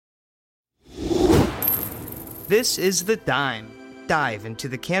This is The Dime. Dive into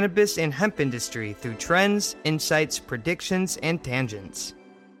the cannabis and hemp industry through trends, insights, predictions, and tangents.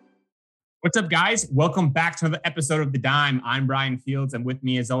 What's up, guys? Welcome back to another episode of The Dime. I'm Brian Fields, and with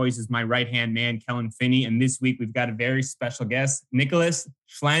me, as always, is my right-hand man, Kellan Finney. And this week, we've got a very special guest, Nicolas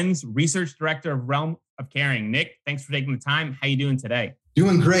Schlienz, Research Director of Realm of Caring. Nick, thanks for taking the time. How you doing today?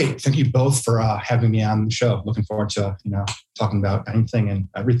 Doing great. Thank you both for having me on the show. Looking forward to talking about anything and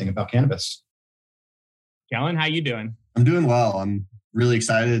everything about cannabis. Kellan, how you doing? I'm doing well. I'm really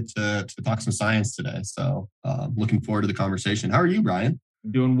excited to talk some science today. So looking forward to the conversation. How are you, Brian?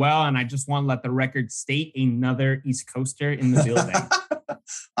 I'm doing well. And I just want to let the record state another East Coaster in the building.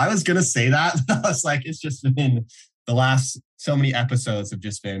 I was going to say that. I was like, it's just been the last so many episodes have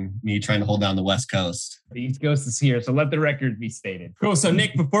just been me trying to hold down the West Coast. The East Coast is here. So let the record be stated. Cool. So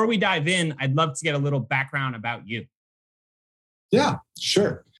Nick, before we dive in, I'd love to get a little background about you. Yeah,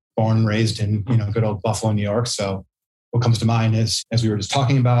 sure. Born and raised in, good old Buffalo, New York. So what comes to mind is, as we were just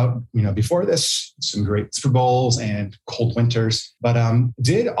talking about, before this, some great Super Bowls and cold winters, but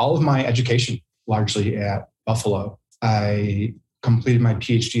did all of my education largely at Buffalo. I completed my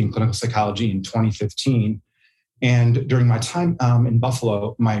PhD in clinical psychology in 2015. And during my time in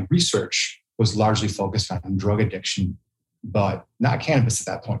Buffalo, my research was largely focused on drug addiction, but not cannabis at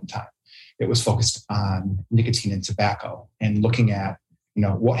that point in time. It was focused on nicotine and tobacco and looking at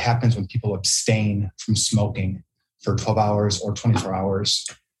what happens when people abstain from smoking for 12 hours or 24 hours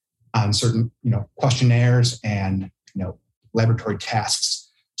on certain, questionnaires and, laboratory tasks.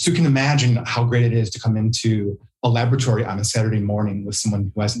 So you can imagine how great it is to come into a laboratory on a Saturday morning with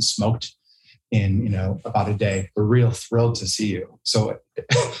someone who hasn't smoked in, about a day. We're real thrilled to see you. So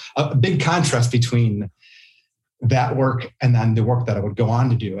a big contrast between that work and then the work that I would go on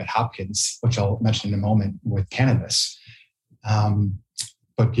to do at Hopkins, which I'll mention in a moment with cannabis.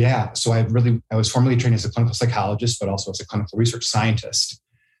 But yeah, so I was formerly trained as a clinical psychologist, but also as a clinical research scientist.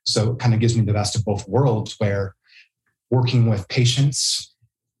 So it kind of gives me the best of both worlds, where working with patients,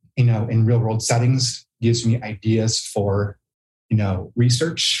 in real world settings gives me ideas for,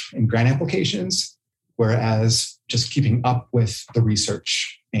 research and grant applications, whereas just keeping up with the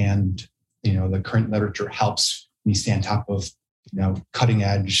research and, the current literature helps me stay on top of, cutting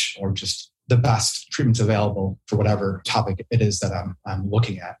edge or just the best treatments available for whatever topic it is that I'm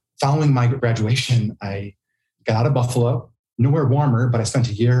looking at. Following my graduation, I got out of Buffalo, nowhere warmer, but I spent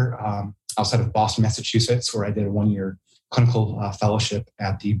a year outside of Boston, Massachusetts, where I did a 1-year clinical fellowship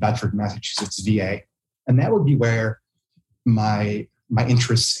at the Bedford, Massachusetts VA. And that would be where my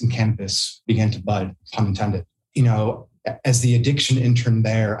interests in cannabis began to bud, pun intended. As the addiction intern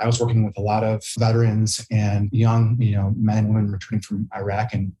there, I was working with a lot of veterans and young, men and women returning from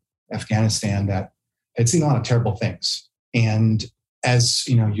Iraq and Afghanistan that had seen a lot of terrible things. And as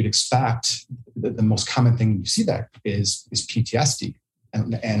you'd expect, the most common thing you see there is PTSD.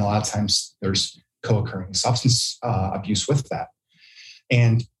 And a lot of times there's co-occurring substance abuse with that.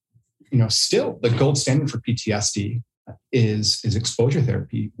 And, still the gold standard for PTSD is exposure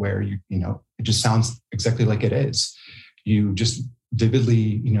therapy, where it just sounds exactly like it is. You just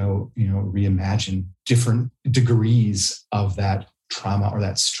vividly, reimagine different degrees of that trauma or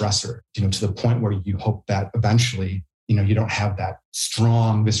that stressor, to the point where you hope that eventually, you don't have that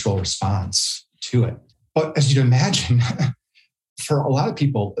strong visceral response to it. But as you'd imagine, for a lot of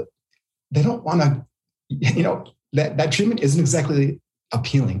people, they don't want to, that treatment isn't exactly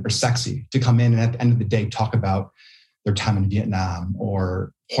appealing or sexy to come in and at the end of the day talk about their time in Vietnam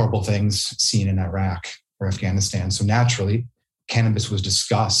or horrible things seen in Iraq or Afghanistan. So naturally, cannabis was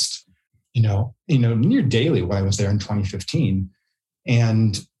discussed, near daily when I was there in 2015.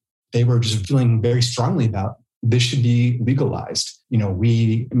 And they were just feeling very strongly about this should be legalized.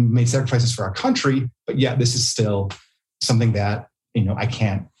 We made sacrifices for our country, but yet this is still something that, I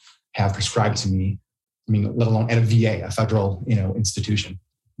can't have prescribed to me. Let alone at a VA, a federal, institution.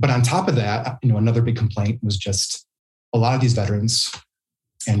 But on top of that, another big complaint was just a lot of these veterans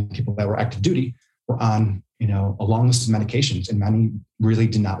and people that were active duty were on, a long list of medications, and many really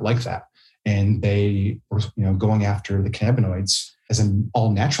did not like that. And they were, going after the cannabinoids as an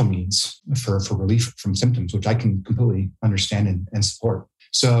all-natural means for relief from symptoms, which I can completely understand and support.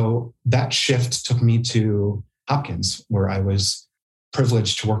 So that shift took me to Hopkins, where I was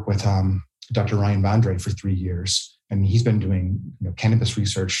privileged to work with Dr. Ryan Vondre for 3 years. And he's been doing cannabis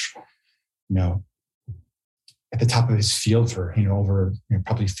research, at the top of his field for over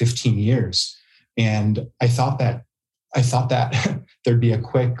probably 15 years. And I thought that there'd be a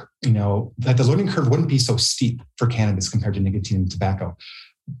quick, that the learning curve wouldn't be so steep for cannabis compared to nicotine and tobacco.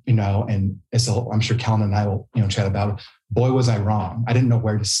 and I'm sure Kellan and I will, chat about, boy, was I wrong. I didn't know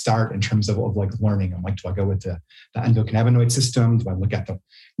where to start in terms of like learning. I'm like, do I go with the endocannabinoid system? Do I look at the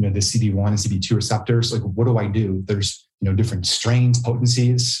CB1 and CB2 receptors? Like, what do I do? There's, different strains,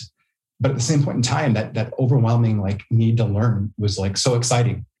 potencies. But at the same point in time, that overwhelming like need to learn was like so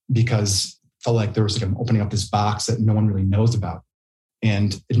exciting, because it felt like there was like I'm opening up this box that no one really knows about.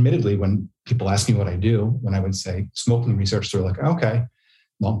 And admittedly, when people ask me what I do, when I would say smoking research, they're like, okay,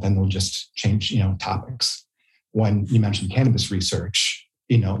 well, then they'll just change, topics. When you mention cannabis research,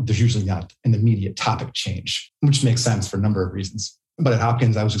 there's usually not an immediate topic change, which makes sense for a number of reasons. But at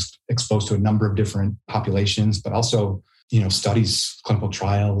Hopkins, I was just exposed to a number of different populations, but also, studies, clinical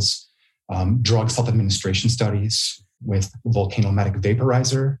trials, drug self-administration studies with volcanometic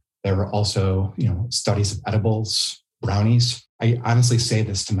vaporizer. There were also, studies of edibles, brownies. I honestly say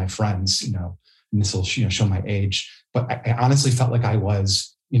this to my friends, and this will show my age, but I honestly felt like I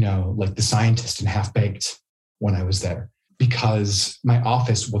was, like the scientist in Half Baked when I was there, because my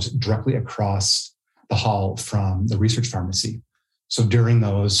office was directly across the hall from the research pharmacy. So during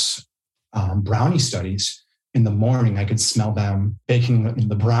those brownie studies, in the morning, I could smell them baking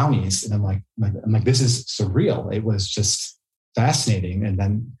the brownies, and I'm like, this is surreal. It was just fascinating. And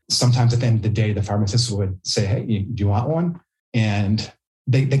then sometimes at the end of the day, the pharmacist would say, "Hey, do you want one?" And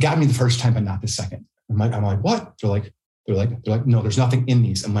they got me the first time, but not the second. I'm like, what? They're like, no, there's nothing in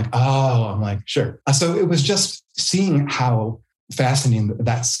these. I'm like, oh, sure. So it was just seeing how fascinating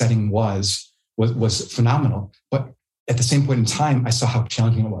that setting was phenomenal. But at the same point in time, I saw how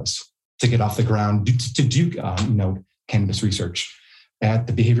challenging it was to get off the ground, to do cannabis research. At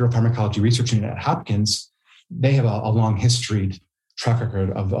the Behavioral Pharmacology Research Unit at Hopkins, they have a long history, track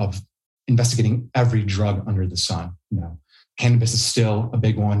record of investigating every drug under the sun. Cannabis is still a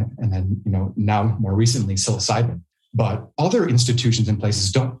big one, and then now more recently psilocybin. But other institutions and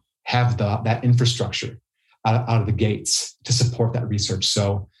places don't have that infrastructure out of the gates to support that research.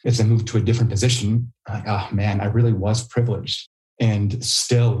 So as I moved to a different position, I really was privileged. And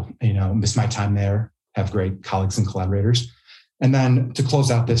still, miss my time there, have great colleagues and collaborators. And then to close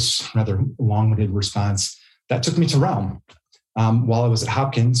out this rather long-winded response, that took me to Realm. While I was at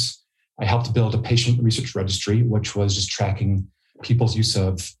Hopkins, I helped build a patient research registry, which was just tracking people's use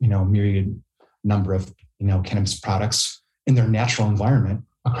of, myriad number of, cannabis products in their natural environment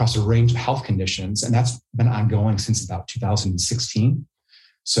across a range of health conditions. And that's been ongoing since about 2016.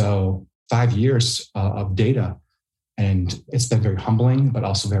 So 5 years of data. And it's been very humbling, but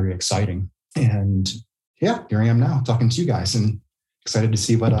also very exciting. And yeah, here I am now talking to you guys, and excited to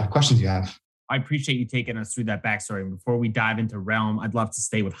see what questions you have. I appreciate you taking us through that backstory. And before we dive into Realm, I'd love to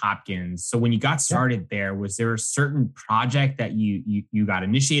stay with Hopkins. So when you got started there, was there a certain project that you got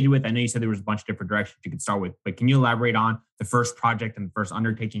initiated with? I know you said there was a bunch of different directions you could start with, but can you elaborate on the first project and the first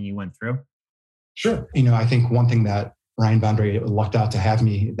undertaking you went through? Sure. I think one thing that Ryan Bondre lucked out to have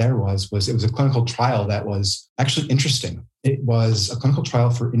me there was it was a clinical trial that was actually interesting. It was a clinical trial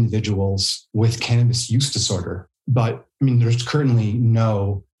for individuals with cannabis use disorder. But there's currently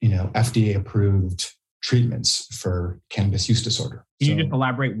no, FDA approved treatments for cannabis use disorder. Can you just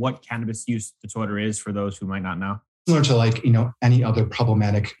elaborate what cannabis use disorder is for those who might not know? Similar to any other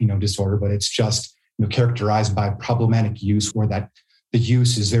problematic, disorder, but it's just, characterized by problematic use where the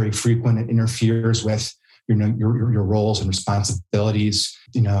use is very frequent and interferes with your roles and responsibilities.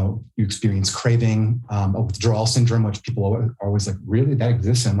 You experience craving, a withdrawal syndrome, which people are always like, really, that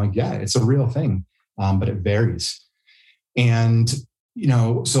exists? And I'm like, yeah, it's a real thing, but it varies. And,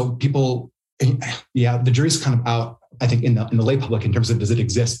 so people, the jury's kind of out, I think, in the lay public in terms of does it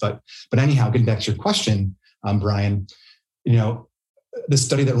exist? But anyhow, getting back to your question, Brian, the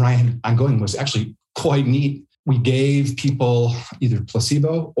study that Ryan had ongoing was actually quite neat. We gave people either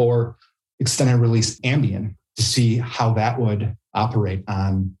placebo or extended release Ambien to see how that would operate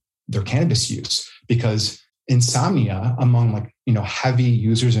on their cannabis use, because insomnia among heavy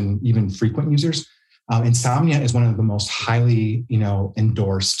users and even frequent users, insomnia is one of the most highly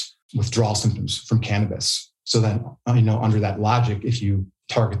endorsed withdrawal symptoms from cannabis. So then under that logic, if you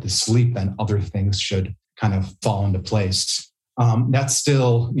target the sleep, then other things should kind of fall into place. That's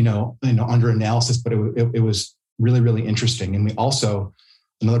still under analysis, but it was really, really interesting. And we also,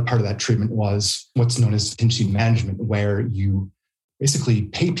 another part of that treatment was what's known as contingency management, where you basically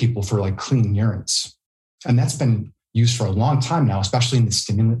pay people for clean urines. And that's been used for a long time now, especially in the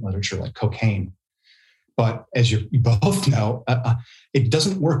stimulant literature like cocaine. But as you both know, it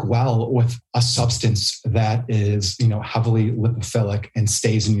doesn't work well with a substance that is, heavily lipophilic and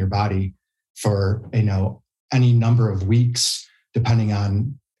stays in your body for, any number of weeks, depending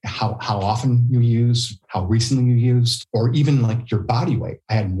on how often you use, how recently you used, or even like your body weight.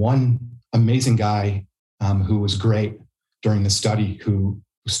 I had one amazing guy who was great during the study who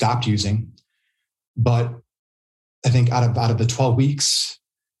stopped using, but I think out of the 12 weeks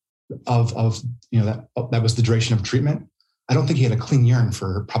of that was the duration of treatment, I don't think he had a clean urine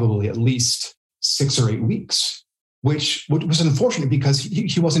for probably at least 6 or 8 weeks, which was unfortunate because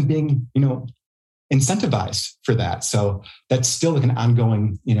he wasn't being, incentivized for that. So that's still like an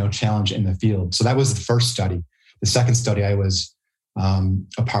ongoing, challenge in the field. So that was the first study. The second study I was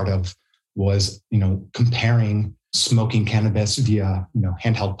a part of was, comparing smoking cannabis via,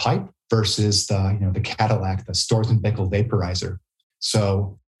 handheld pipe versus the Cadillac, the Storz and Bickel vaporizer.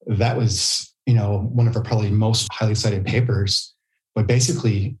 So that was, one of our probably most highly cited papers. But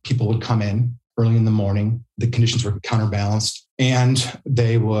basically, people would come in early in the morning, the conditions were counterbalanced, and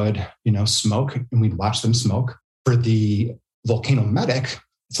they would, smoke, and we'd watch them smoke. For the Volcano Medic,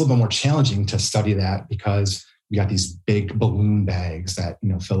 it's a little bit more challenging to study that because we got these big balloon bags that,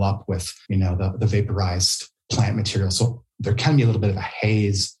 fill up with, the vaporized plant material. So there can be a little bit of a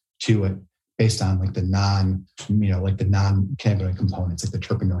haze to it based on like the non-cannabinoid components, like the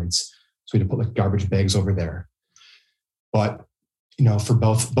terpenoids. So we had to put like garbage bags over there. But, for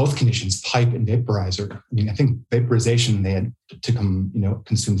both conditions, pipe and vaporizer, I think vaporization, they had to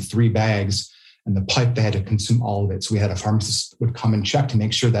consume 3 bags, and the pipe, they had to consume all of it. So we had a pharmacist would come and check to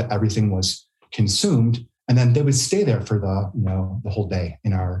make sure that everything was consumed. And then they would stay there for the whole day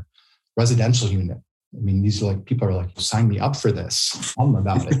in our residential unit. These are like, people are like, sign me up for this. Tell them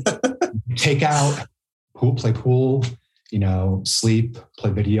about it. Take out, play pool, sleep,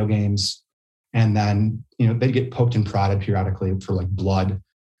 play video games. And then, they'd get poked and prodded periodically for like blood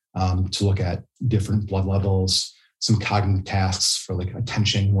to look at different blood levels, some cognitive tasks for like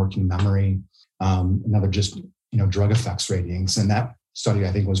attention, working memory, another just, drug effects ratings. And that study,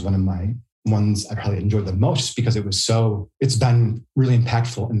 I think, was one of my ones I probably enjoyed the most because it's been really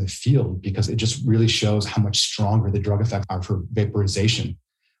impactful in the field because it just really shows how much stronger the drug effects are for vaporization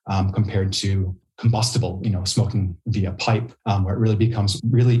compared to combustible, smoking via pipe, where it really becomes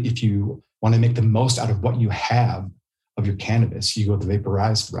if you want to make the most out of what you have of your cannabis, you go the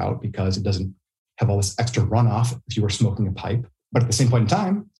vaporized route because it doesn't have all this extra runoff if you were smoking a pipe. But at the same point in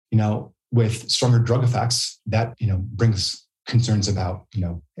time, with stronger drug effects, that, brings concerns about,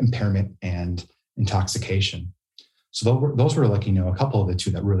 impairment and intoxication. So those were like, a couple of the two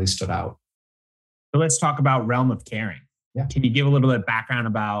that really stood out. So let's talk about Realm of Caring. Yeah. Can you give a little bit of background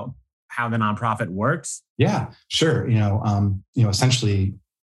about how the nonprofit works? Yeah, sure. Essentially,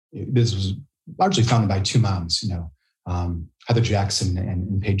 this was largely founded by 2 moms, Heather Jackson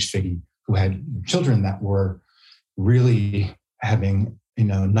and Paige Figge, who had children that were really having,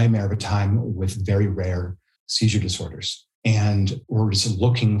 nightmare of a time with very rare seizure disorders. And we're just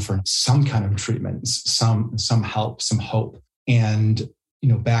looking for some kind of treatment, some help, some hope. And,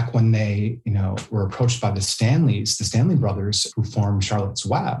 back when they, were approached by the Stanley brothers, who formed Charlotte's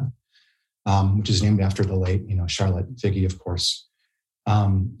Web, which is named after the late, Charlotte Figge, of course.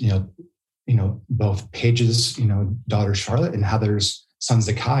 Both Paige's, daughter Charlotte and Heather's son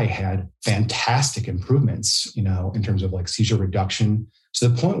Zakai had fantastic improvements, in terms of like seizure reduction, to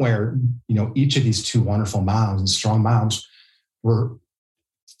the point where, each of these 2 wonderful moms and strong moms were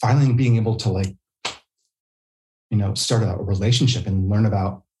finally being able to start a relationship and learn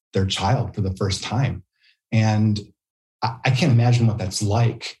about their child for the first time. And I can't imagine what that's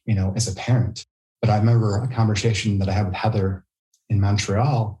like, as a parent. But I remember a conversation that I had with Heather in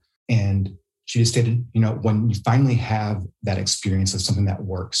Montreal, and she just stated, when you finally have that experience of something that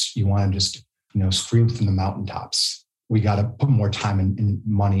works, you want to just, scream from the mountaintops. We got to put more time and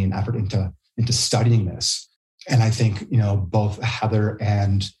money and effort into studying this. And I think, both Heather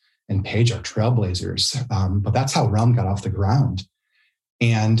and Paige are trailblazers, but that's how Realm got off the ground.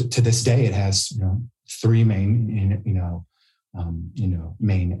 And to this day, it has, 3 main,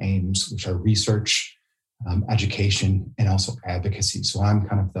 main aims, which are research, education, and also advocacy. So I'm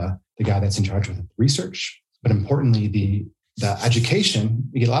kind of the guy that's in charge with research, but importantly, the education.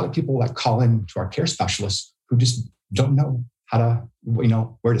 We get a lot of people that call in to our care specialists who just don't know how to,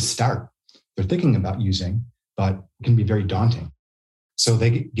 where to start. They're thinking about using, but it can be very daunting. So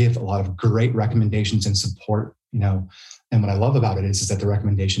they give a lot of great recommendations and support, and what I love about it is that the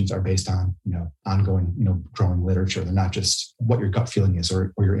recommendations are based on, ongoing, growing literature. They're not just what your gut feeling is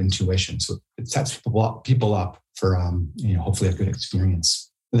or your intuition. So it sets people up for, hopefully a good experience.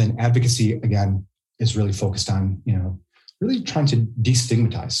 And then advocacy, again, is really focused on, really trying to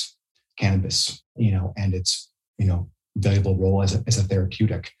destigmatize cannabis, and its, valuable role as a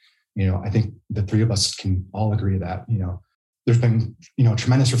therapeutic. I think the 3 of us can all agree that, there's been,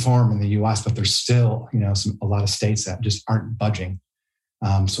 tremendous reform in the US, but there's still, a lot of states that just aren't budging.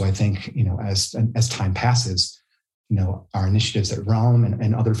 So I think, as time passes, our initiatives at Realm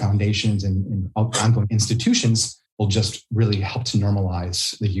and other foundations and ongoing institutions will just really help to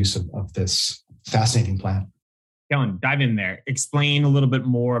normalize the use of this fascinating plant. Kellan, dive in there. Explain a little bit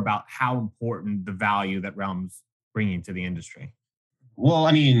more about how important the value that Realm's bringing to the industry. Well,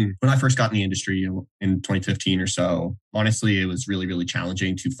 I mean, when I first got in the industry in 2015 or so, honestly, it was really, really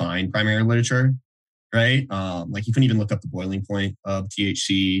challenging to find primary literature, right? Like you couldn't even look up the boiling point of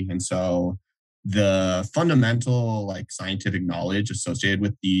THC. And so the fundamental like scientific knowledge associated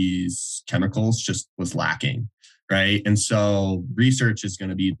with these chemicals just was lacking, right? And so research is going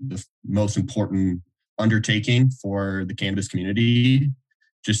to be the most important undertaking for the cannabis community,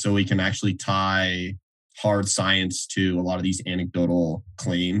 just so we can actually tie hard science to a lot of these anecdotal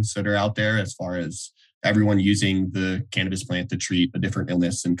claims that are out there as far as everyone using the cannabis plant to treat a different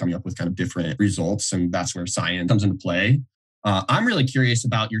illness and coming up with kind of different results. And that's where science comes into play. I'm really curious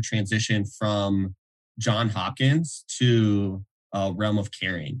about your transition from Johns Hopkins to Realm of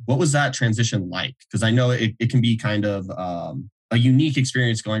Caring. What was that transition like? Because I know it can be kind of a unique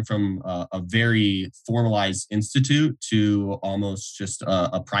experience going from a very formalized institute to almost just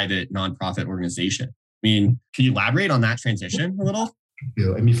a private nonprofit organization. I mean, can you elaborate on that transition a little?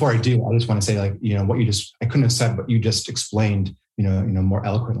 And before I do, I just want to say, I couldn't have said what you just explained, more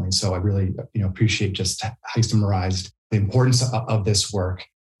eloquently. So I really, appreciate just how you summarized the importance of this work.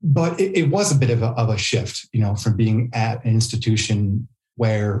 But it was a bit of a shift, from being at an institution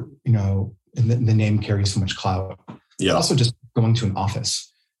where, the name carries so much clout. Yeah. Also just going to an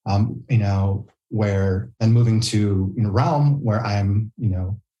office, where then moving to, Realm, where I'm,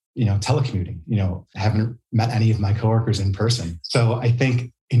 telecommuting, I haven't met any of my coworkers in person. So I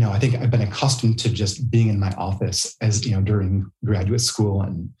think I've been accustomed to just being in my office as, during graduate school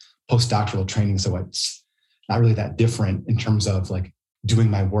and postdoctoral training. So it's not really that different in terms of like doing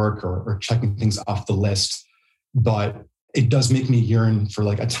my work or checking things off the list. But it does make me yearn for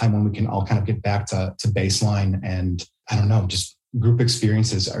like a time when we can all kind of get back to baseline. And I don't know, just group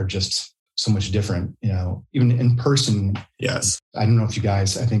experiences are just so much different, even in person. Yes. I don't know if you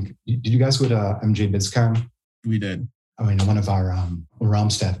guys, did you guys go to MJ BizCon? We did. I mean, one of our Realm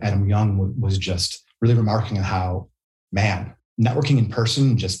staff, Adam Young, was just really remarking on how, man, networking in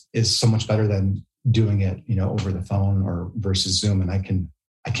person just is so much better than doing it, over the phone or versus Zoom. And I can't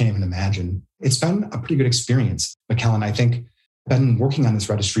even imagine. It's been a pretty good experience. But Kellan, I think I've been working on this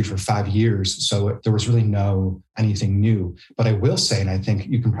registry for 5 years, so there was really anything new. But I will say, and I think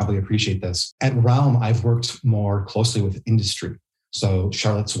you can probably appreciate this, at Realm, I've worked more closely with industry. So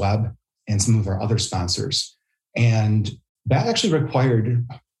Charlotte's Web and some of our other sponsors. And that actually required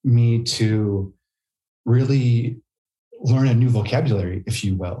me to really learn a new vocabulary, if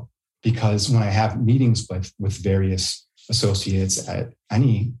you will. Because when I have meetings with various associates at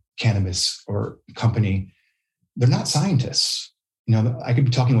any cannabis or company, they're not scientists. I could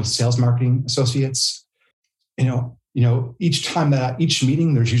be talking with sales marketing associates. Each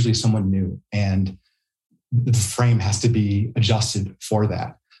meeting, there's usually someone new, and the frame has to be adjusted for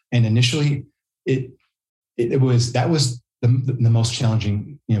that. And initially, that was the most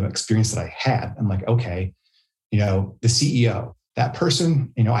challenging experience that I had. I'm like, okay, the CEO. That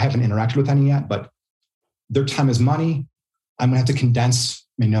person, I haven't interacted with any yet, but their time is money. I'm gonna have to condense,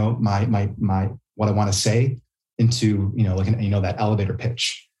 my what I want to say into, that elevator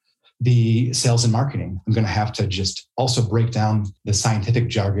pitch. The sales and marketing, I'm gonna have to just also break down the scientific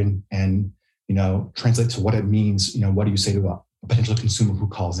jargon and, translate to what it means. What do you say to a potential consumer who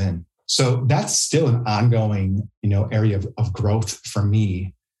calls in? So that's still an ongoing, area of growth for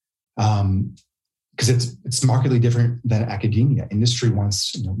me. Because it's markedly different than academia. Industry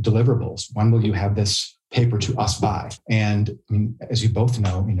wants deliverables. When will you have this paper to us by? And I mean, as you both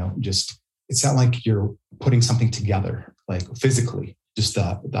know, it's not like you're putting something together, like physically, just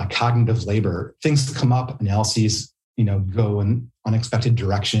the cognitive labor. Things come up, analyses, go in unexpected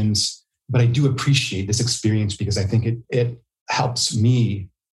directions. But I do appreciate this experience because I think it helps me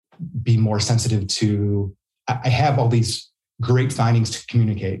be more sensitive to, I have all these great findings to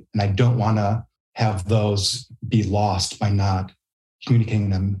communicate, and I don't want to have those be lost by not communicating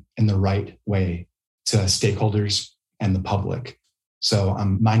them in the right way to stakeholders and the public. So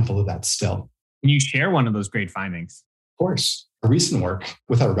I'm mindful of that still. Can you share one of those great findings? Of course. Our recent work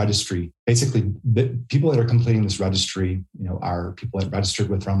with our registry, basically the people that are completing this registry, are people that registered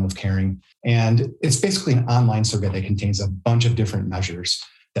with Realm of Caring. And it's basically an online survey that contains a bunch of different measures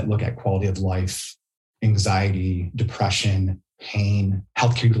that look at quality of life, anxiety, depression, pain,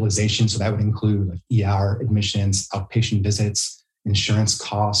 healthcare utilization. So that would include like ER admissions, outpatient visits, insurance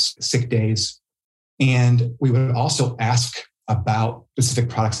costs, sick days. And we would also ask about specific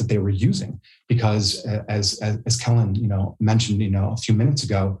products that they were using, because as Kellan, mentioned, a few minutes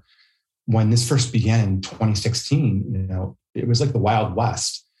ago, when this first began in 2016, it was like the Wild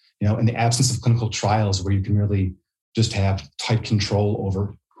West, in the absence of clinical trials where you can really just have tight control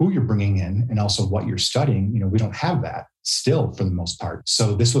over who you're bringing in and also what you're studying. We don't have that still for the most part.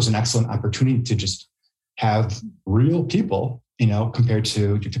 So this was an excellent opportunity to just have real people, compared to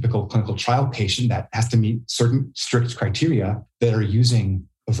your typical clinical trial patient that has to meet certain strict criteria that are using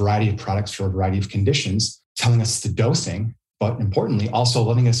a variety of products for a variety of conditions, telling us the dosing, but importantly, also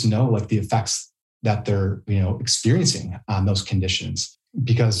letting us know like the effects that they're, experiencing on those conditions.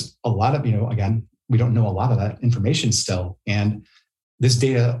 Because a lot of, again, we don't know a lot of that information still. And this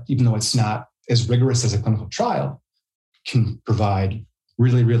data, even though it's not as rigorous as a clinical trial, can provide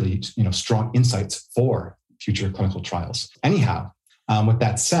really, really, strong insights for future clinical trials. Anyhow, with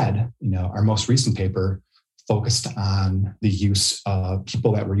that said, our most recent paper focused on the use of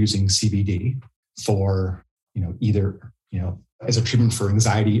people that were using CBD for, either, as a treatment for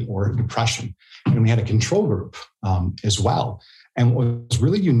anxiety or depression. And we had a control group as well. And what was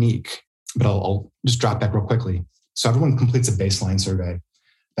really unique, but I'll just drop back real quickly. So everyone completes a baseline survey.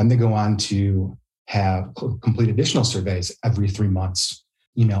 Then they go on to have complete additional surveys every 3 months,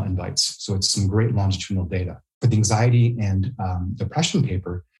 email invites. So it's some great longitudinal data. For the anxiety and depression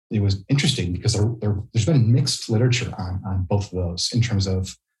paper, it was interesting because there's been mixed literature on both of those in terms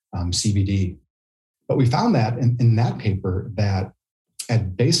of CBD. But we found that in that paper that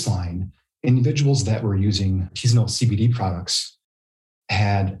at baseline, individuals that were using artisanal CBD products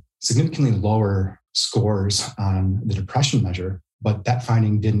had significantly lower scores on the depression measure, but that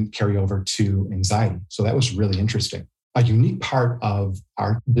finding didn't carry over to anxiety. So that was really interesting. A unique part of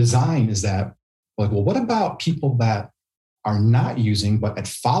our design is that, what about people that are not using, but at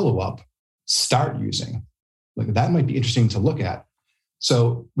follow-up start using? That might be interesting to look at.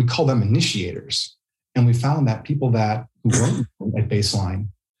 So we call them initiators. And we found that people that weren't at baseline,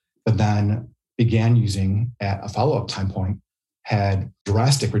 but then began using at a follow-up time point, had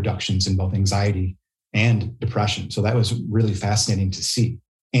drastic reductions in both anxiety and depression. So that was really fascinating to see.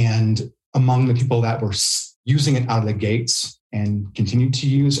 And among the people that were using it out of the gates and continued to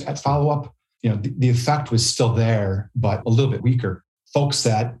use at follow-up, the effect was still there, but a little bit weaker. Folks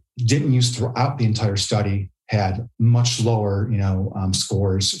that didn't use throughout the entire study had much lower,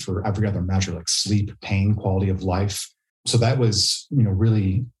 scores for every other measure, like sleep, pain, quality of life. So that was,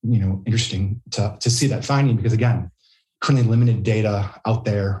 really, interesting to see that finding, because again, currently limited data out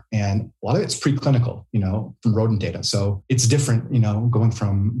there, and a lot of it's preclinical, from rodent data. So it's different, going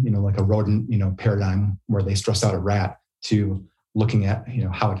from, like a rodent, paradigm where they stress out a rat to looking at,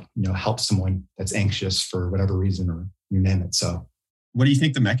 how it, helps someone that's anxious for whatever reason, or you name it. So what do you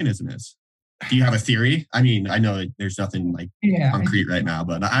think the mechanism is? Do you have a theory? I mean, I know there's nothing concrete right now,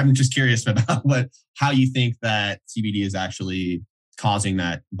 but I'm just curious about how you think that CBD is actually causing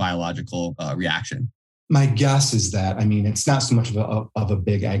that biological reaction. My guess is that, it's not so much of a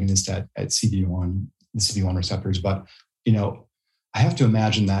big agonist at CB1, the CB1 receptors, but, I have to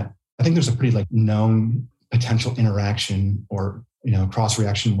imagine that I think there's a pretty known potential interaction or, cross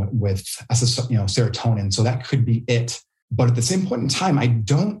reaction with serotonin. So that could be it. But at the same point in time, I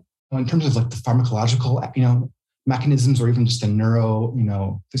don't, in terms of the pharmacological, mechanisms, or even just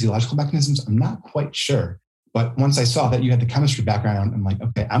the physiological mechanisms, I'm not quite sure. But once I saw that you had the chemistry background, I'm like,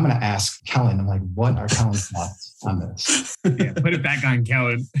 okay, I'm going to ask Kellan. I'm like, what are Kellan's thoughts on this? Yeah, put it back on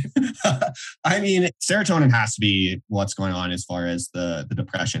Kellan. Serotonin has to be what's going on as far as the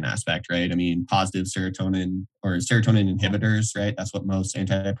depression aspect, right? Positive serotonin or serotonin inhibitors, right? That's what most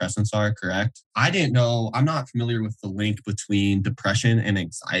antidepressants are, correct? I didn't know. I'm not familiar with the link between depression and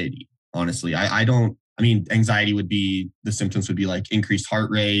anxiety. Honestly, I don't. Anxiety would be, the symptoms would be like increased heart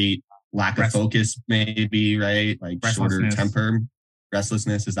rate, lack of focus, maybe, right? Like shorter temper,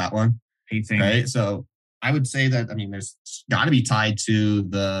 restlessness is that one, pacing, right? So I would say that, there's got to be tied to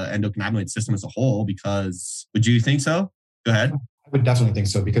the endocannabinoid system as a whole, because would you think so? Go ahead. I would definitely think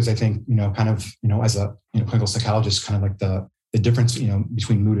so, because I think, as a clinical psychologist, kind of like the difference,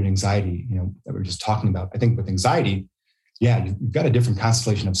 between mood and anxiety, that we were just talking about. I think with anxiety, yeah, you've got a different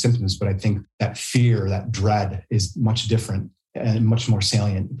constellation of symptoms, but I think that fear, that dread is much different and much more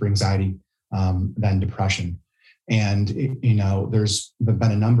salient for anxiety than depression. And, there's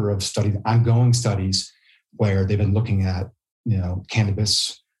been a number of studies, ongoing studies, where they've been looking at,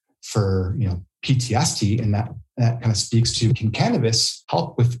 cannabis for, PTSD. And that kind of speaks to, can cannabis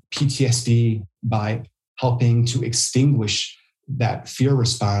help with PTSD by helping to extinguish that fear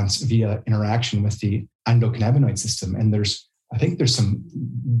response via interaction with the endocannabinoid system. And I think there's some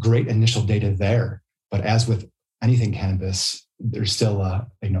great initial data there, but as with anything cannabis, there's still a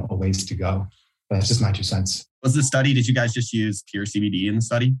ways to go. But that's just my 2 cents. Was the study, did you guys just use pure CBD in the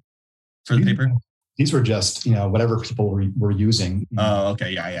study for the paper? These were just, whatever people were using. Oh,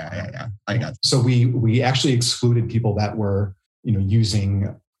 okay. Yeah. I got it. So we actually excluded people that were,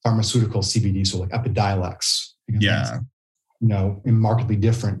 using pharmaceutical CBD, so like Epidiolex. Yeah. Markedly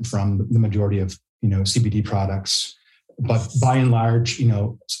different from the majority of, CBD products. But by and large,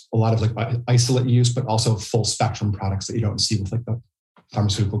 a lot of like isolate use, but also full spectrum products that you don't see with like the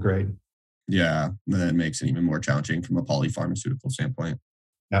pharmaceutical grade. Yeah. That makes it even more challenging from a polypharmaceutical standpoint.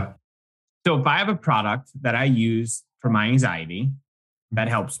 Yeah. So if I have a product that I use for my anxiety that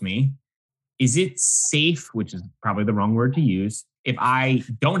helps me, is it safe, which is probably the wrong word to use, if I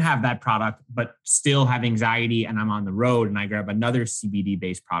don't have that product, but still have anxiety and I'm on the road and I grab another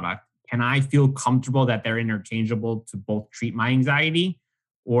CBD-based product, can I feel comfortable that they're interchangeable to both treat my anxiety?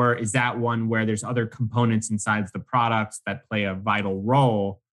 Or is that one where there's other components inside the products that play a vital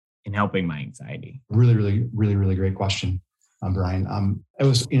role in helping my anxiety? Really, really, really, really great question, Brian. I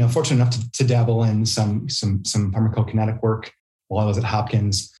was, fortunate enough to dabble in some pharmacokinetic work while I was at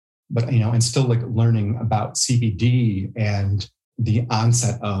Hopkins, but, and still like learning about CBD and the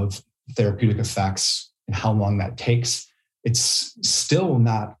onset of therapeutic effects and how long that takes. It's still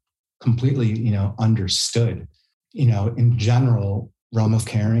not completely, understood. In general, Realm of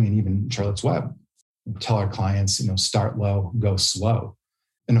Caring and even Charlotte's Web tell our clients, start low, go slow.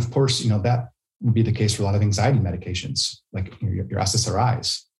 And of course, that would be the case for a lot of anxiety medications, like your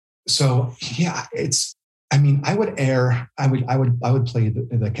SSRIs. So yeah, I would play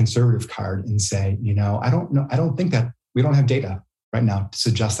the conservative card and say, I don't think that we don't have data right now to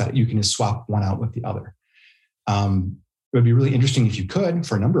suggest that you can just swap one out with the other. It would be really interesting if you could,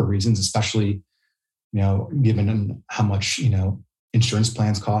 for a number of reasons, especially, given how much, insurance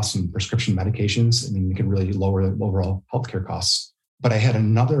plans cost and prescription medications. You can really lower the overall healthcare costs. But I had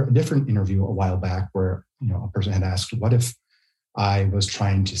a different interview a while back where, a person had asked, what if I was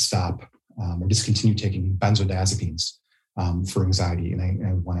trying to stop or discontinue taking benzodiazepines for anxiety, and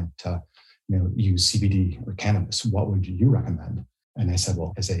I wanted to, use CBD or cannabis? What would you recommend? And I said,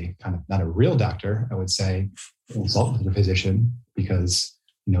 well, as a kind of not a real doctor, I would say consult with a physician because,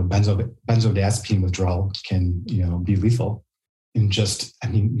 benzodiazepine withdrawal can, be lethal. And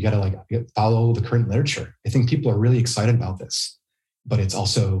you got to follow the current literature. I think people are really excited about this, but it's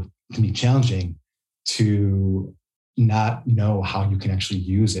also can be challenging to not know how you can actually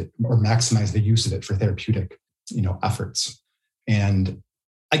use it or maximize the use of it for therapeutic, efforts. And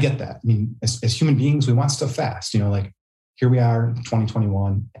I get that. As human beings, we want stuff fast, here we are,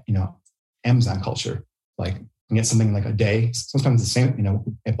 2021, Amazon culture, you can get something like a day, sometimes the same,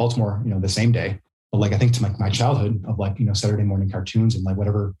 at Baltimore, the same day. But I think to my childhood of Saturday morning cartoons and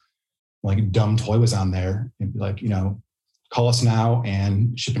whatever, dumb toy was on there, it'd be call us now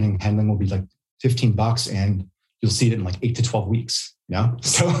and shipping and handling will be $15 and you'll see it in 8 to 12 weeks,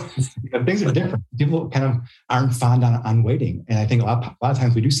 So things are different. People kind of aren't fond on waiting. And I think a lot of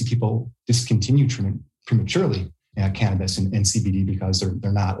times we do see people discontinue treatment prematurely, cannabis and CBD because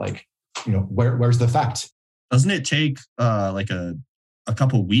they're not where's the effect? Doesn't it take a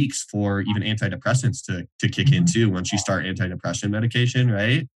couple weeks for even antidepressants to kick in too once you start antidepressant medication,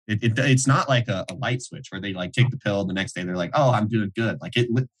 right? It's not like a light switch where they take the pill the next day they're like, oh, I'm doing good.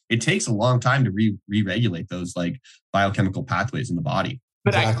 It takes a long time to re-regulate those biochemical pathways in the body.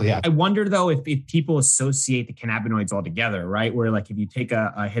 But exactly, yeah. I wonder though if people associate the cannabinoids all together, right? Where if you take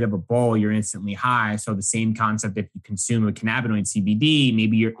a hit of a bowl, you're instantly high. So the same concept, if you consume a cannabinoid CBD,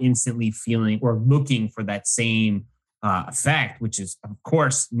 maybe you're instantly feeling or looking for that same effect, which is of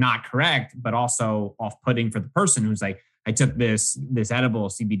course not correct, but also off-putting for the person who's I took this edible,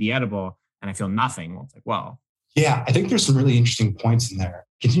 CBD edible, and I feel nothing. Well, it's Yeah, I think there's some really interesting points in there.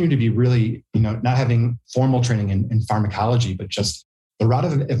 Continue to be really, not having formal training in pharmacology, but just the route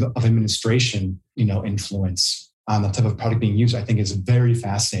of administration, influence on the type of product being used, I think is very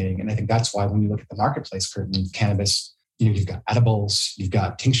fascinating. And I think that's why when you look at the marketplace currently, cannabis, you've got edibles, you've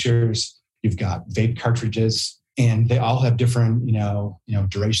got tinctures, you've got vape cartridges, and they all have different,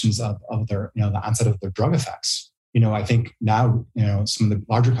 durations of their, the onset of their drug effects. I think now, some of the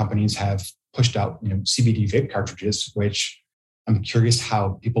larger companies have pushed out, CBD vape cartridges, which I'm curious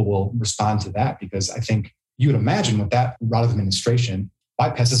how people will respond to that, because I think you would imagine with that route of administration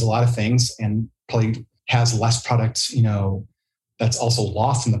bypasses a lot of things and probably has less product, that's also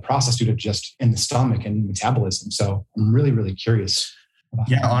lost in the process due to just in the stomach and metabolism. So I'm really, really curious.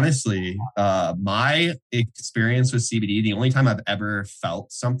 Yeah, honestly, my experience with CBD, the only time I've ever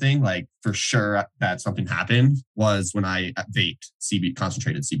felt something like for sure that something happened was when I vaped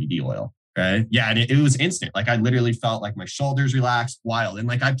concentrated CBD oil. Right. Yeah. And it was instant. Like I literally felt like my shoulders relaxed, wild. And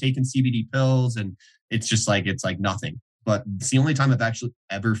like I've taken CBD pills and it's just like, it's like nothing. But it's the only time I've actually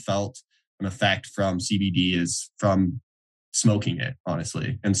ever felt an effect from CBD is from smoking it,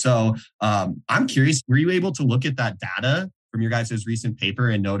 honestly. And so I'm curious, were you able to look at that data from your guys' recent paper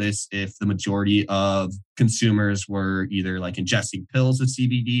and notice if the majority of consumers were either like ingesting pills with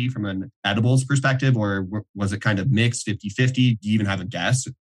CBD from an edibles perspective, or was it kind of mixed 50-50? Do you even have a guess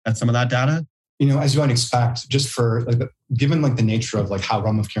at some of that data? As you might expect, just for like given like the nature of like how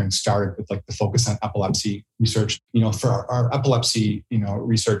Realm of Caring started with like the focus on epilepsy research, for our epilepsy,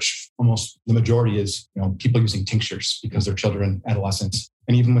 research, almost the majority is, people using tinctures because they're children, adolescents.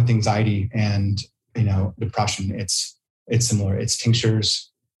 And even with anxiety and, depression, it's similar. It's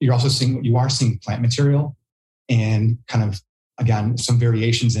tinctures. You are seeing plant material and kind of, again, some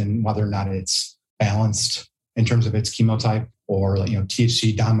variations in whether or not it's balanced in terms of its chemotype or like,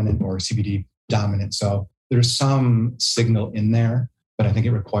 THC dominant or CBD dominant. So there's some signal in there, but I think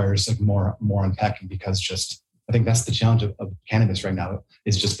it requires like more unpacking because I think that's the challenge of cannabis right now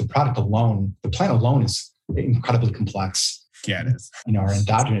is just the product alone. The plant alone is incredibly complex. Yeah, it is. Our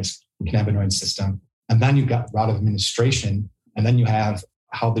endogenous cannabinoid system. And then you've got route of administration. And then you have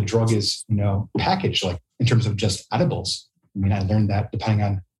how the drug is, packaged, like in terms of just edibles. I mean, I learned that depending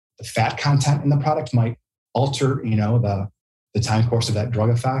on the fat content in the product might alter, the time course of that drug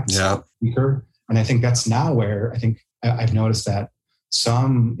effect. Yeah. And I think that's now where I think I've noticed that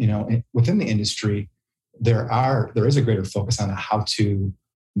some, within the industry, there is a greater focus on how to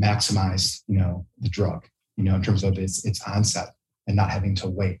maximize, the drug, in terms of its onset and not having to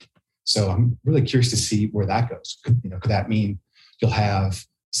wait. So I'm really curious to see where that goes. Could that mean you'll have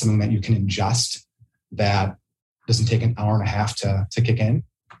something that you can ingest that doesn't take an hour and a half to kick in,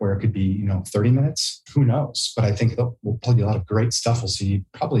 where it could be, 30 minutes? Who knows? But I think there'll probably be a lot of great stuff we'll see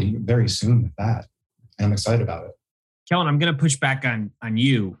probably very soon with that. And I'm excited about it. Kellan, I'm going to push back on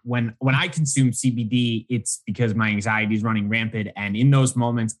you. When I consume CBD, it's because my anxiety is running rampant. And in those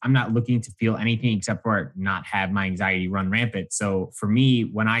moments, I'm not looking to feel anything except for not have my anxiety run rampant. So for me,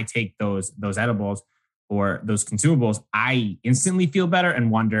 when I take those edibles or those consumables, I instantly feel better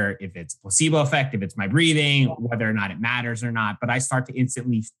and wonder if it's placebo effect, if it's my breathing, whether or not it matters or not. But I start to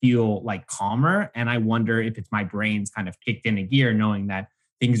instantly feel like calmer. And I wonder if it's my brain's kind of kicked in a gear knowing that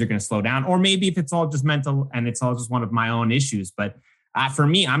things are going to slow down, or maybe if it's all just mental and it's all just one of my own issues. But for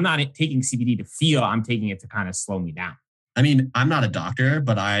me, I'm not taking CBD to feel, I'm taking it to kind of slow me down. I mean, I'm not a doctor,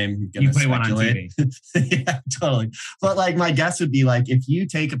 but I'm going to speculate. One on TV. Yeah, totally. But like my guess would be like, if you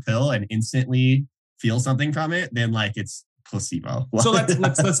take a pill and instantly feel something from it, then like it's placebo. So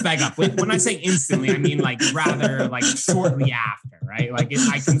let's back up. When I say instantly, I mean like rather like shortly after, right? Like if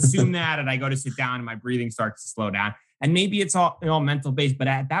I consume that and I go to sit down and my breathing starts to slow down. And maybe it's all mental based, but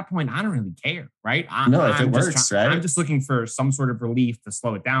at that point, I don't really care, right? If it works, right? I'm just looking for some sort of relief to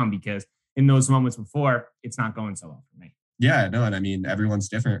slow it down because in those moments before, it's not going so well for me. Yeah, no, and I mean, everyone's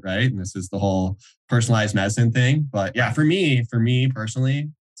different, right? And this is the whole personalized medicine thing. But yeah, for me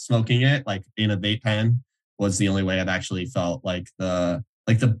personally, smoking it like in a vape pen was the only way I've actually felt like the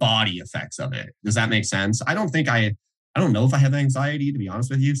body effects of it. Does that make sense? I don't know if I have anxiety, to be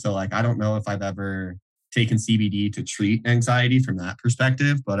honest with you. So like, I don't know if I've ever taken CBD to treat anxiety from that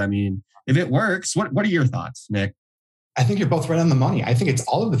perspective. But I mean, if it works, what are your thoughts, Nick? I think you're both right on the money. I think it's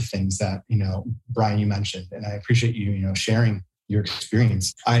all of the things that, Bryan, you mentioned, and I appreciate you, sharing your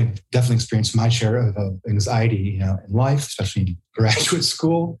experience. I've definitely experienced my share of anxiety, in life, especially in graduate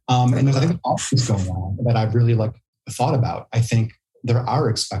school. And there's, I think, all things going on that I've really thought about. I think there are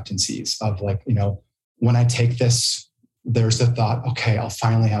expectancies of when I take this, there's the thought, okay, I'll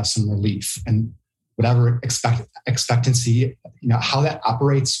finally have some relief. And whatever expectancy, how that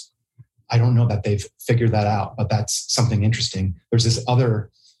operates, I don't know that they've figured that out, but that's something interesting. There's this other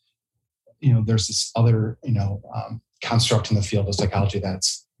construct in the field of psychology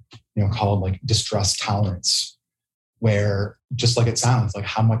that's, called distress tolerance, where just like it sounds, like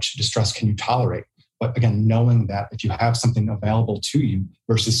how much distress can you tolerate? But again, knowing that if you have something available to you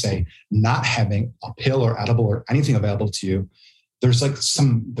versus say not having a pill or edible or anything available to you, there's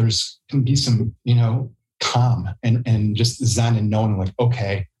can be some, calm and just zen and knowing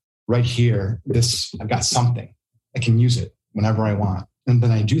okay, right here, I've got something. I can use it whenever I want. And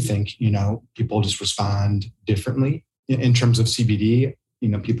then I do think, people just respond differently in terms of CBD.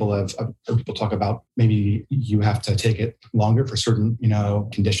 People talk about maybe you have to take it longer for certain,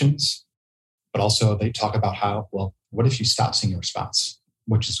 conditions, but also they talk about how, well, what if you stop seeing a response?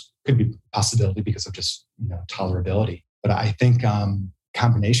 could be a possibility because of just, tolerability. But I think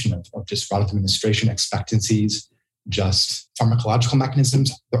combination of just route of administration, expectancies, just pharmacological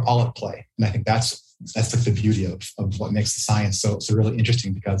mechanisms, they're all at play. And I think that's like the beauty of what makes the science so really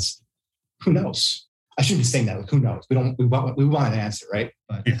interesting, because who knows? I shouldn't be saying that. Like, who knows? We want an answer, right?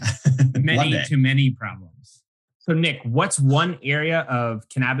 But many problems. So Nick, what's one area of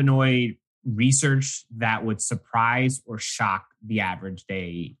cannabinoid research that would surprise or shock the average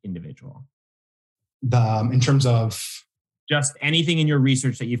day individual? In terms of just anything in your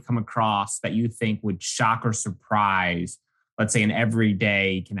research that you've come across that you think would shock or surprise, let's say, an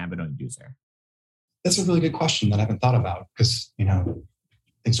everyday cannabinoid user? That's a really good question that I haven't thought about, because,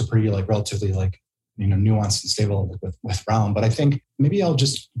 things are pretty relatively nuanced and stable with Realm. But I think maybe I'll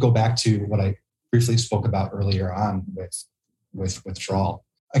just go back to what I briefly spoke about earlier on with withdrawal.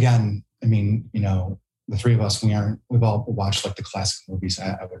 Again, the three of us, we've all watched the classic movies.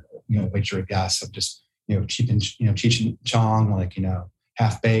 I would, wager a guess of just, Cheech and Chong,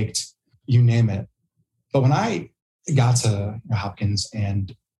 Half Baked, you name it. But when I got to Hopkins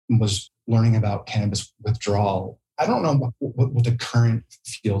and was learning about cannabis withdrawal, I don't know what the current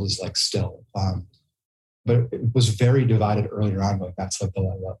field is like still. But it was very divided earlier on, back to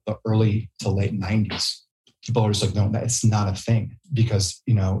the early to late 90s. People are just no, it's not a thing, because,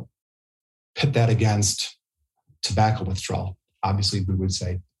 pit that against tobacco withdrawal. Obviously, we would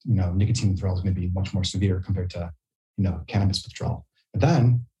say, nicotine withdrawal is going to be much more severe compared to, cannabis withdrawal. But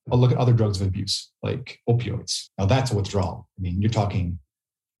then I'll look at other drugs of abuse, like opioids. Now that's a withdrawal. You're talking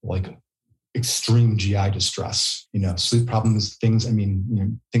extreme GI distress, sleep problems, things.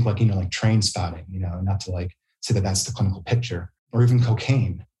 Think like train spotting, not to say that that's the clinical picture, or even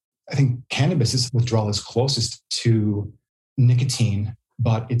cocaine. I think cannabis withdrawal is closest to nicotine,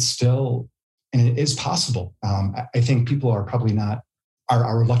 but it's still, and it is possible. I think people are probably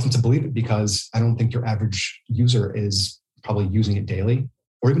are reluctant to believe it, because I don't think your average user is probably using it daily,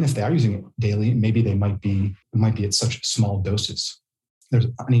 or even if they are using it daily, maybe it might be at such small doses. There's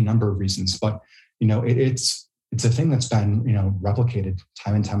any number of reasons, but it's a thing that's been replicated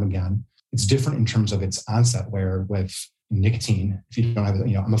time and time again. It's different in terms of its onset, where with nicotine, if you don't have,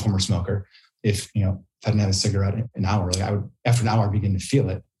 I'm a former smoker. If I hadn't had a cigarette in an hour, I would, after an hour, begin to feel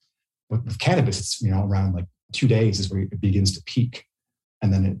it. With cannabis, it's around 2 days is where it begins to peak,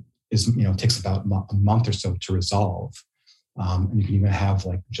 and then it is takes about a month or so to resolve, and you can even have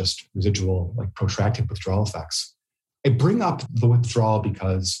just residual protracted withdrawal effects. I bring up the withdrawal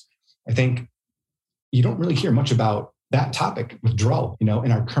because I think you don't really hear much about that topic, withdrawal, in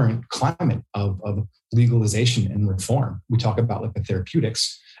our current climate of legalization and reform. We talk about the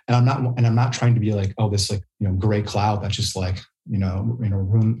therapeutics, and I'm not trying to be this gray cloud that's just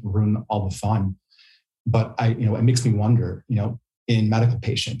ruin all the fun. But it makes me wonder, in medical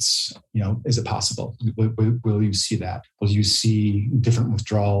patients, is it possible? Will you see that? Will you see different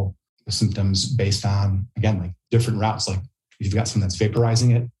withdrawal symptoms based on, again, different routes? If you've got someone that's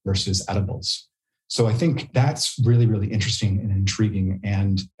vaporizing it versus edibles. So I think that's really, really interesting and intriguing.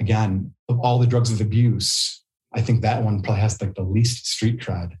 And again, of all the drugs of abuse, I think that one probably has the least street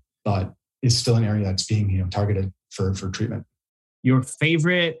cred, but is still an area that's being targeted for treatment. Your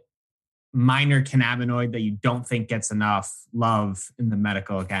favorite minor cannabinoid that you don't think gets enough love in the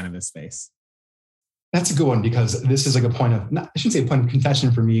medical cannabis space? That's a good one, because this is a point of, I shouldn't say a point of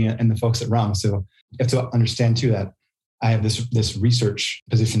contention for me and the folks at Realm. So you have to understand too that I have this research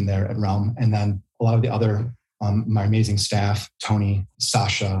position there at Realm, and then a lot of the other, my amazing staff, Tony,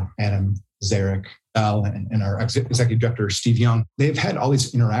 Sasha, Adam, Zarek, Al, and our executive director, Steve Young, they've had all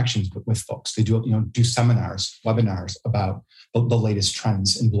these interactions with folks. They do seminars, webinars about the latest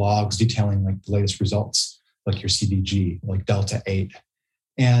trends, and blogs detailing the latest results, like your CBG, like Delta 8.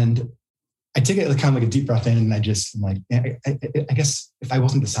 And I take it kind of a deep breath in, and I'm I guess if I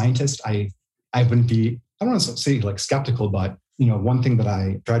wasn't a scientist, I wouldn't be, I don't want to say skeptical, but one thing that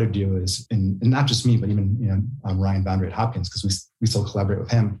I try to do is, and not just me, but even Ryan Boundary at Hopkins, because we still collaborate with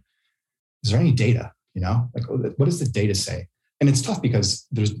him. Is there any data? What does the data say? And it's tough because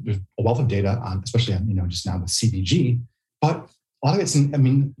there's a wealth of data on, especially on just now with CBG, but a lot of it's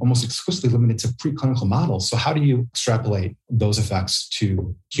almost exclusively limited to preclinical models. So how do you extrapolate those effects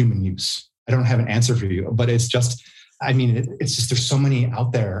to human use? I don't have an answer for you, but it's just, it's just, there's so many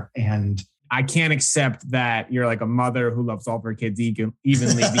out there, and I can't accept that you're a mother who loves all of her kids evenly,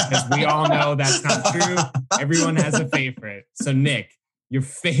 because we all know that's not true. Everyone has a favorite. So Nick, your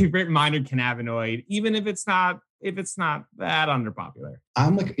favorite minor cannabinoid, even if it's not that underpopular.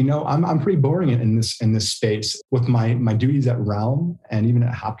 I'm I'm pretty boring in this space with my duties at Realm and even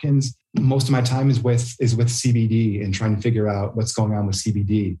at Hopkins. most of my time is with CBD and trying to figure out what's going on with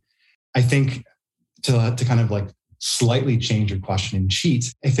CBD. I think to kind of like slightly change your question and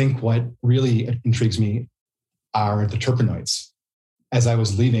cheat, I think what really intrigues me are the terpenoids. As I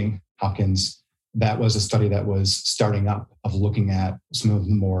was leaving Hopkins, that was a study that was starting up of looking at some of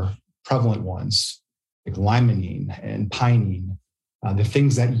the more prevalent ones, like limonene and pinene, the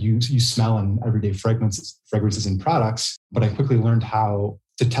things that you smell in everyday fragrances and products. But I quickly learned how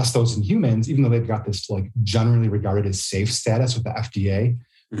to test those in humans, even though they've got this like generally regarded as safe status with the FDA.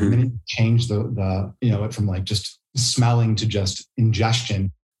 Mm-hmm. And then it changed the from like just smelling to just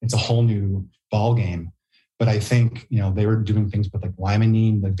ingestion. It's a whole new ball game. But I think, they were doing things with like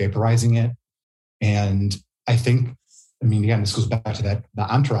limonene, like vaporizing it. And I think, again, this goes back to the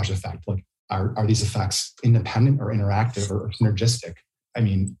entourage effect. Like, are these effects independent or interactive or synergistic?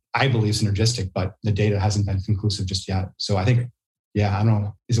 I believe synergistic, but the data hasn't been conclusive just yet. So I think, I don't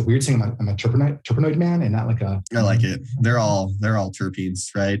know. Is it weird saying I'm a terpenoid man and not like a... I like it. They're all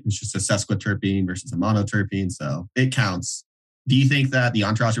terpenes, right? It's just a sesquiterpene versus a monoterpene, so it counts. Do you think that the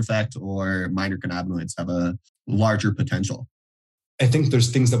entourage effect or minor cannabinoids have a larger potential? I think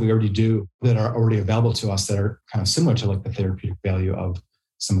there's things that we already do that are already available to us that are kind of similar to like the therapeutic value of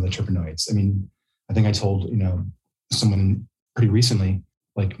some of the terpenoids. I think I told, someone pretty recently,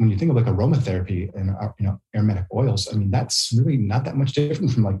 like when you think of like aromatherapy and, aromatic oils, that's really not that much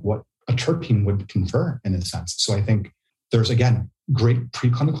different from like what a terpene would confer in a sense. So I think there's, again, great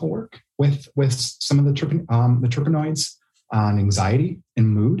preclinical work with some of the terpenoids on anxiety and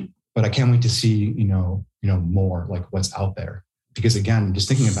mood, but I can't wait to see, more like what's out there. Because again, just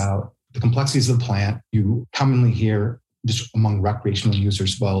thinking about the complexities of the plant, you commonly hear just among recreational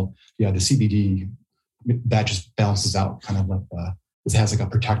users, the CBD, that just balances out kind of like it has like a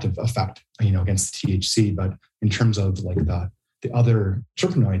protective effect, against THC. But in terms of like the other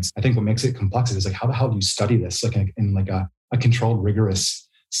terpenoids, I think what makes it complex is like, how the hell do you study this? Like in like a controlled, rigorous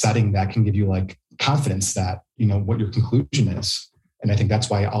setting that can give you like confidence that, what your conclusion is. And I think that's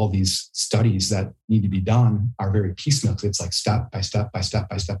why all these studies that need to be done are very piecemeal. Because it's like step by step by step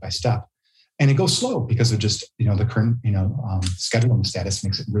by step by step. And it goes slow because of just, the current, scheduling status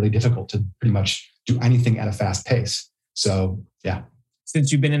makes it really difficult to pretty much do anything at a fast pace. So, yeah.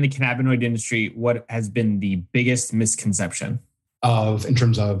 Since you've been in the cannabinoid industry, what has been the biggest misconception? In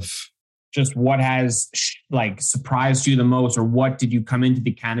terms of? Just what has like surprised you the most, or what did you come into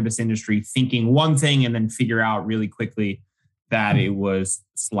the cannabis industry thinking one thing and then figure out really quickly that it was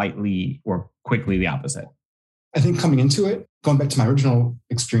slightly or quickly the opposite? I think coming into it, going back to my original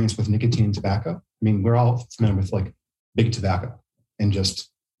experience with nicotine and tobacco, we're all familiar with like big tobacco and just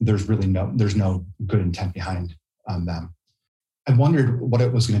there's no good intent behind them. I wondered what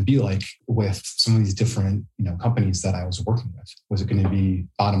it was going to be like with some of these different, companies that I was working with. Was it going to be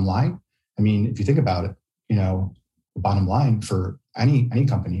bottom line? If you think about it, the bottom line for any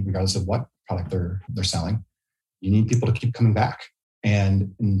company, regardless of what product they're selling, you need people to keep coming back.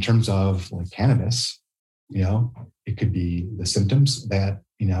 And in terms of like cannabis, it could be the symptoms that,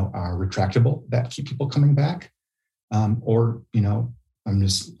 are retractable that keep people coming back. Or, I'm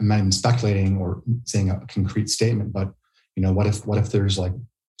not even speculating or saying a concrete statement, but, what if there's like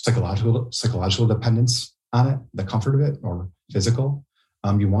psychological dependence on it, the comfort of it, or physical?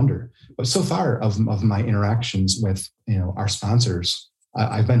 You wonder. But so far of my interactions with, our sponsors,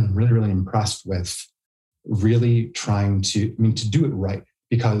 I've been really, really impressed with really trying to do it right,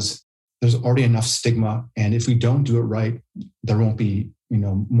 because there's already enough stigma. And if we don't do it right, there won't be,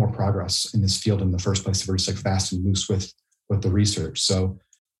 more progress in this field in the first place if we're just like fast and loose with the research. So,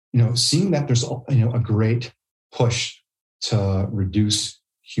 seeing that there's, a great push to reduce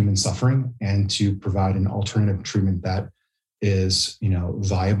human suffering and to provide an alternative treatment that is,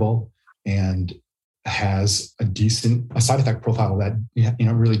 viable and has a side effect profile that,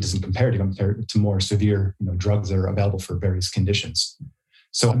 really doesn't compare to more severe, drugs that are available for various conditions.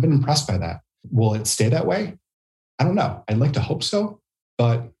 So I've been impressed by that. Will it stay that way? I don't know. I'd like to hope so,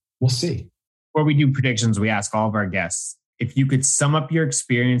 but we'll see. Before we do predictions, we ask all of our guests, if you could sum up your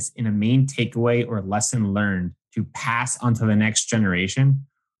experience in a main takeaway or lesson learned to pass on to the next generation,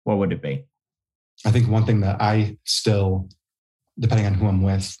 what would it be? I think one thing that I still, depending on who I'm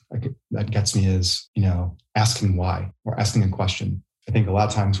with, that gets me is, asking why or asking a question. I think a lot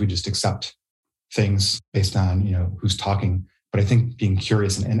of times we just accept things based on, who's talking. But I think being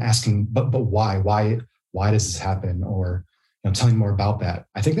curious and asking, but why? Why does this happen? Or, telling more about that.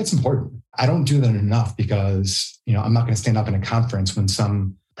 I think that's important. I don't do that enough because, I'm not going to stand up in a conference when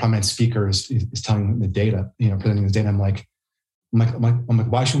some prominent speaker is telling the data, presenting the data. I'm like,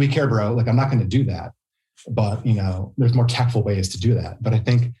 why should we care, bro? Like, I'm not going to do that. But, there's more tactful ways to do that. But I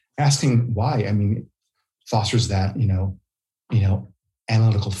think asking why, I mean, fosters that,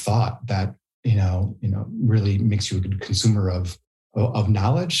 analytical thought that, really makes you a good consumer of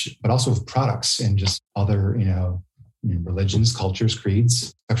knowledge, but also of products and just other, religions, cultures,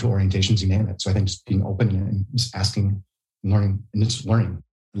 creeds, sexual orientations, you name it. So I think just being open and just asking, and learning, and just learning.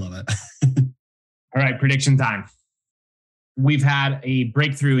 I love it. All right, prediction time. We've had a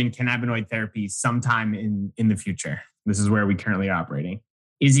breakthrough in cannabinoid therapy sometime in the future. This is where we currently are operating.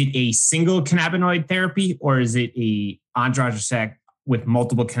 Is it a single cannabinoid therapy, or is it a entourage effect with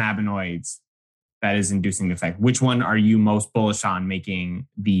multiple cannabinoids that is inducing the effect? Which one are you most bullish on making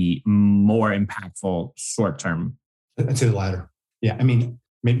the more impactful short-term? I'd say the latter. Yeah, I mean,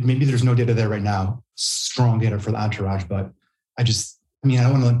 maybe there's no data there right now, strong data for the entourage, but I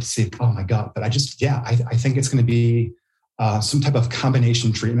don't want to say, oh my God, but I think it's going to be some type of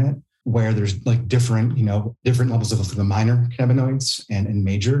combination treatment where there's like different levels of the minor cannabinoids and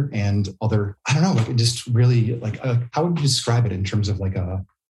major and other, I don't know, like it just really how would you describe it in terms of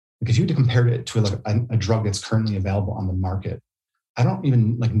if you had to compare it to a drug that's currently available on the market, I don't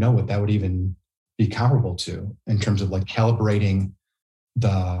even know what that would even be comparable to in terms of calibrating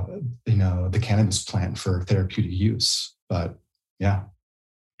the cannabis plant for therapeutic use. But yeah.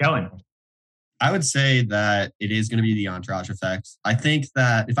 Kellan. I would say that it is going to be the entourage effect. I think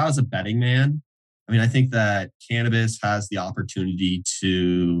that if I was a betting man, I think that cannabis has the opportunity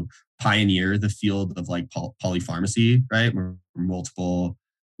to pioneer the field of polypharmacy, right? Where multiple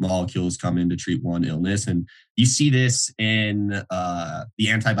molecules come in to treat one illness. And you see this in the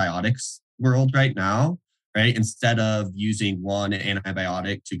antibiotics world right now, right? Instead of using one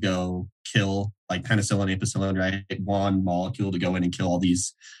antibiotic to go kill penicillin, ampicillin, right? One molecule to go in and kill all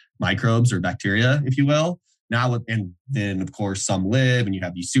these microbes or bacteria, if you will. Now, and then of course some live, and you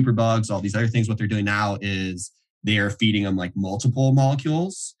have these superbugs, all these other things. What they're doing now is they are feeding them multiple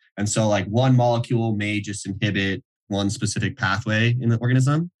molecules. And so one molecule may just inhibit one specific pathway in the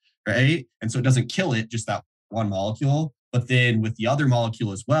organism, right? And so it doesn't kill it, just that one molecule. But then with the other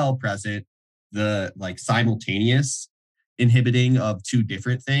molecule as well present, the simultaneous inhibiting of two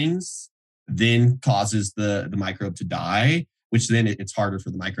different things then causes the microbe to die, which then it's harder for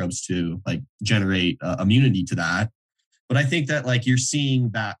the microbes to generate immunity to that. But I think that you're seeing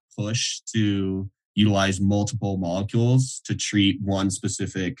that push to utilize multiple molecules to treat one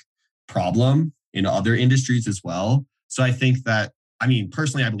specific problem in other industries as well. So I think that,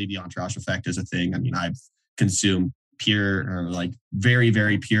 personally, I believe the entourage effect is a thing. I've consumed pure or very,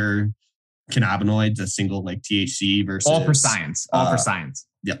 very pure cannabinoids, a single THC versus all for science.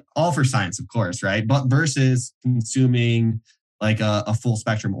 Yeah, all for science, of course, right? But versus consuming a full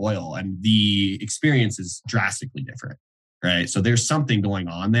spectrum oil, and the experience is drastically different, right? So there's something going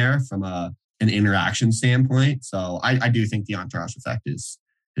on there from an interaction standpoint. So I do think the entourage effect is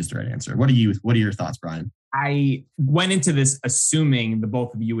the right answer. What are your thoughts, Bryan? I went into this assuming the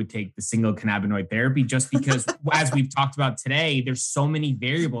both of you would take the single cannabinoid therapy just because, as we've talked about today, there's so many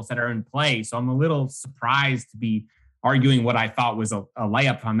variables that are in play. So I'm a little surprised to be arguing what I thought was a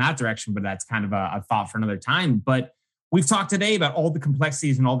layup on that direction, but that's kind of a thought for another time. But we've talked today about all the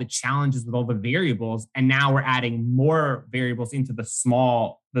complexities and all the challenges with all the variables, and now we're adding more variables into the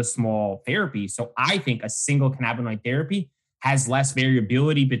small therapy. So I think a single cannabinoid therapy has less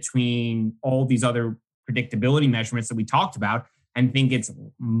variability between all these other predictability measurements that we talked about, and think it's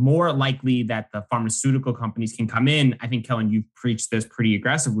more likely that the pharmaceutical companies can come in. I think, Kellan, you've preached this pretty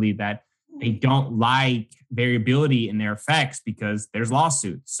aggressively, that they don't like variability in their effects because there's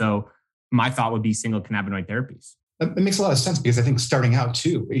lawsuits. So my thought would be single cannabinoid therapies. It makes a lot of sense, because I think starting out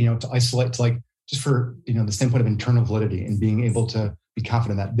too, to isolate to just for, the standpoint of internal validity and being able to be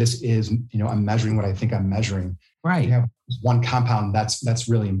confident that this is, I'm measuring what I think I'm measuring. Right. You have one compound, that's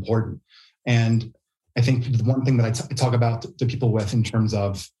really important. And I think the one thing that I talk about to people with in terms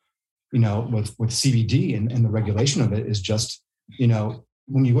of, with CBD and the regulation of it is just,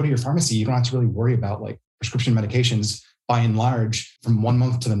 when you go to your pharmacy, you don't have to really worry about prescription medications by and large from 1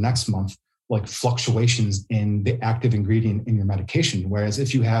 month to the next month, fluctuations in the active ingredient in your medication. Whereas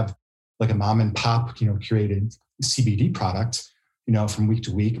if you have a mom and pop, curated CBD product, from week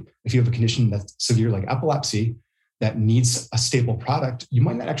to week, if you have a condition that's severe like epilepsy that needs a stable product, you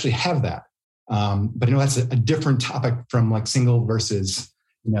might not actually have that. But that's a different topic from single versus,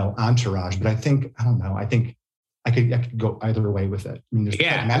 entourage. But I think I could go either way with it.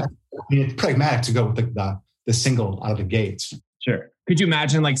 It's pragmatic to go with the single out of the gates. Sure. Could you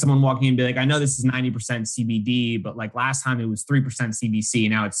imagine someone walking in and be I know this is 90% CBD, but last time it was 3% CBC,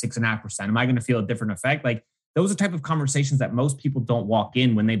 now it's 6.5%. Am I going to feel a different effect? those are the type of conversations that most people don't walk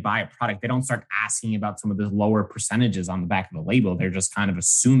in when they buy a product. They don't start asking about some of the lower percentages on the back of the label. They're just kind of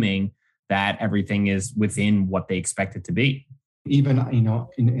assuming that everything is within what they expect it to be. Even,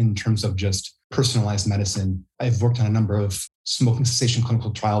 in terms of just personalized medicine, I've worked on a number of smoking cessation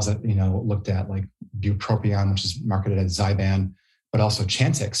clinical trials that, looked at like bupropion, which is marketed as Zyban, but also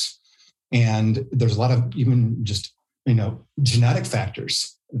Chantix. And there's a lot of even just, genetic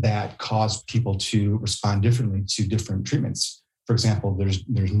factors that cause people to respond differently to different treatments. For example, there's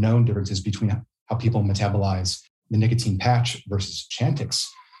known differences between how people metabolize the nicotine patch versus Chantix,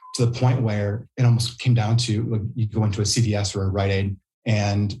 to the point where it almost came down to, like, you go into a CVS or a Rite Aid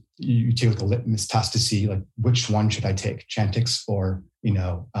and you take like a litmus test to see, like, which one should I take, Chantix or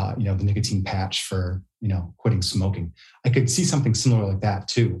the nicotine patch for quitting smoking. I could see something similar like that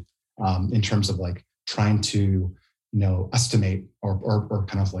too, in terms of like trying to estimate or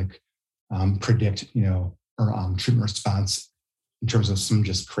kind of like predict treatment response in terms of some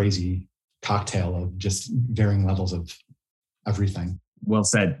just crazy cocktail of just varying levels of everything. Well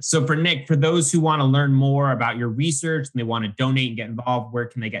said. So for Nick, for those who want to learn more about your research and they want to donate and get involved, where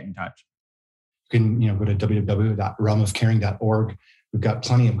can they get in touch? You can go to www.realmofcaring.org. We've got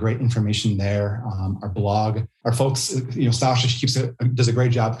plenty of great information there. Our blog, our folks, Psychologist does a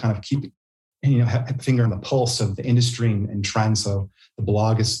great job kind of keeping have a finger on the pulse of the industry and trends. So the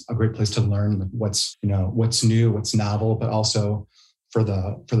blog is a great place to learn what's new, what's novel, but also for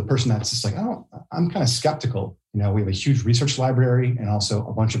the person that's just like, oh, I'm kind of skeptical. We have a huge research library and also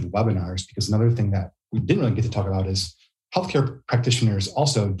a bunch of webinars, because another thing that we didn't really get to talk about is healthcare practitioners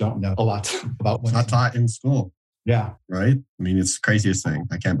also don't know a lot about what's not taught in school. Yeah. Right. I mean, it's the craziest thing.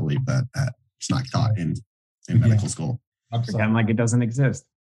 I can't believe that it's not taught in medical school. Pretend like it doesn't exist.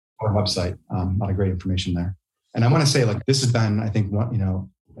 Our website, a lot of great information there. And I want to say, like, this has been, I think, I don't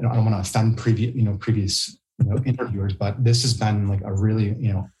want to offend previous interviewers, but this has been like a really,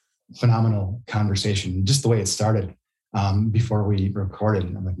 phenomenal conversation. Just the way it started before we recorded.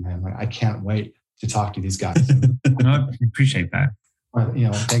 And I'm like, man, I can't wait to talk to these guys. I appreciate that.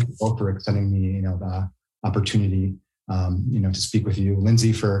 Thank you both for extending me, the opportunity, to speak with you.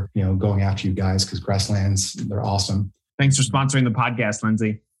 Lindsay, for, going after you guys, because Grasslands, they're awesome. Thanks for sponsoring the podcast,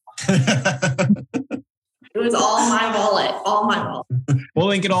 Lindsay. It was all my wallet. We'll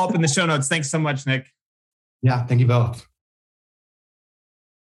link it all up in the show notes. Thanks so much, Nick. Yeah, thank you both.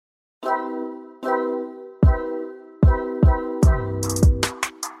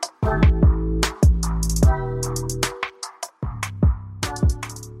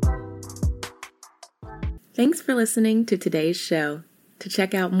 Thanks for listening to today's show. To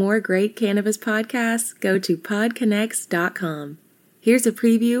check out more great cannabis podcasts, go to podconnects.com. Here's a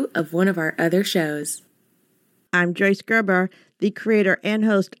preview of one of our other shows. I'm Joyce Gerber, the creator and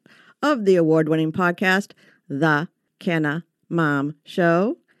host of the award-winning podcast, The Canna Mom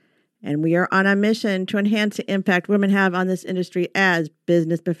Show. And we are on a mission to enhance the impact women have on this industry as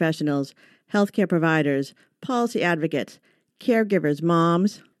business professionals, healthcare providers, policy advocates, caregivers,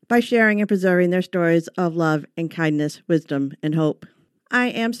 moms, by sharing and preserving their stories of love and kindness, wisdom, and hope. I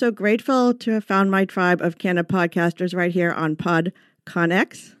am so grateful to have found my tribe of Canna podcasters right here on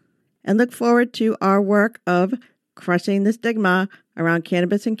PodConX, and look forward to our work of crushing the stigma around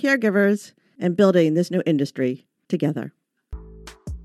cannabis and caregivers and building this new industry together.